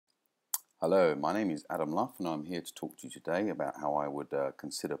Hello, my name is Adam Luff and I'm here to talk to you today about how I would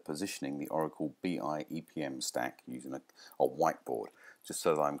consider positioning the Oracle BI EPM stack using a whiteboard. Just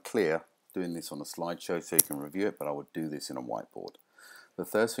so that I'm clear, doing this on a slideshow so you can review it, but I would do this in a whiteboard. The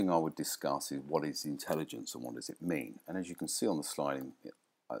first thing I would discuss is what is intelligence and what does it mean. And as you can see on the slide,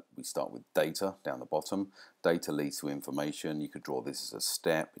 we start with data down the bottom. Data leads to information. You could draw this as a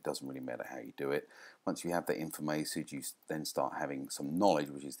step. It doesn't really matter how you do it. Once you have that information, you then start having some knowledge,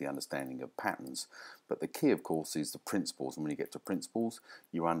 which is the understanding of patterns. But the key, of course, is the principles. And when you get to principles,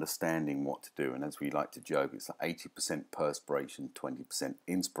 you're understanding what to do. And as we like to joke, it's like 80% perspiration, 20%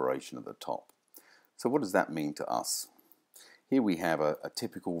 inspiration at the top. So what does that mean to us? Here we have a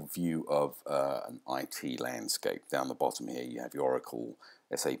typical view of an IT landscape. Down the bottom here you have your Oracle,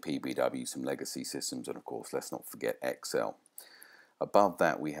 SAP, BW, some legacy systems, and of course let's not forget Excel. Above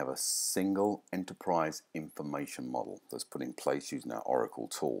that we have a single enterprise information model that's put in place using our Oracle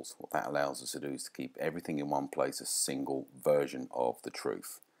tools. What that allows us to do is to keep everything in one place, a single version of the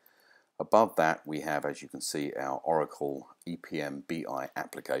truth. Above that we have, as you can see, our Oracle EPM BI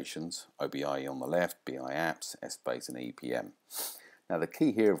applications, OBIE on the left, BI apps, Essbase and EPM. Now the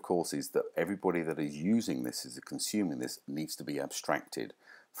key here, of course, is that everybody that is using this, is consuming this, needs to be abstracted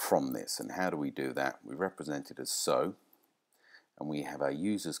from this. And how do we do that? We represent it as so, and we have our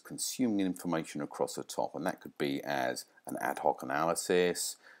users consuming information across the top, and that could be as an ad hoc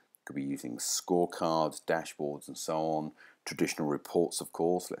analysis, could be using scorecards, dashboards and so on. Traditional reports, of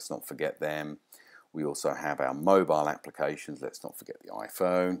course, let's not forget them. We also have our mobile applications, let's not forget the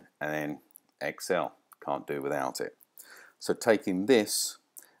iPhone, and then Excel, can't do without it. So taking this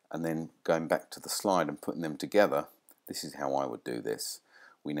and then going back to the slide and putting them together, this is how I would do this.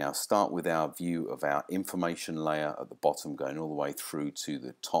 We now start with our view of our information layer at the bottom, going all the way through to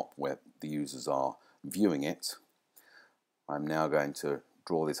the top where the users are viewing it. I'm now going to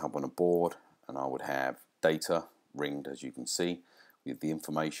draw this up on a board, and I would have data ringed, as you can see, with the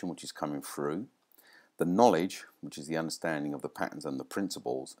information which is coming through, the knowledge, which is the understanding of the patterns and the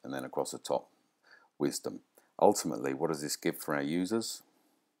principles, and then across the top, wisdom. Ultimately, what does this give for our users?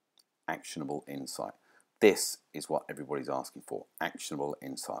 Actionable insight. This is what everybody's asking for, actionable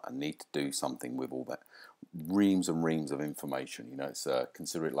insight. I need to do something with all that reams and reams of information. You know, it's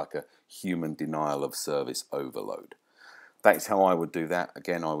consider it like a human denial of service overload. That's how I would do that.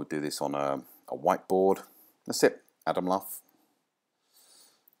 Again, I would do this on a whiteboard. That's it. Adam Luff,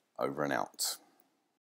 over and out.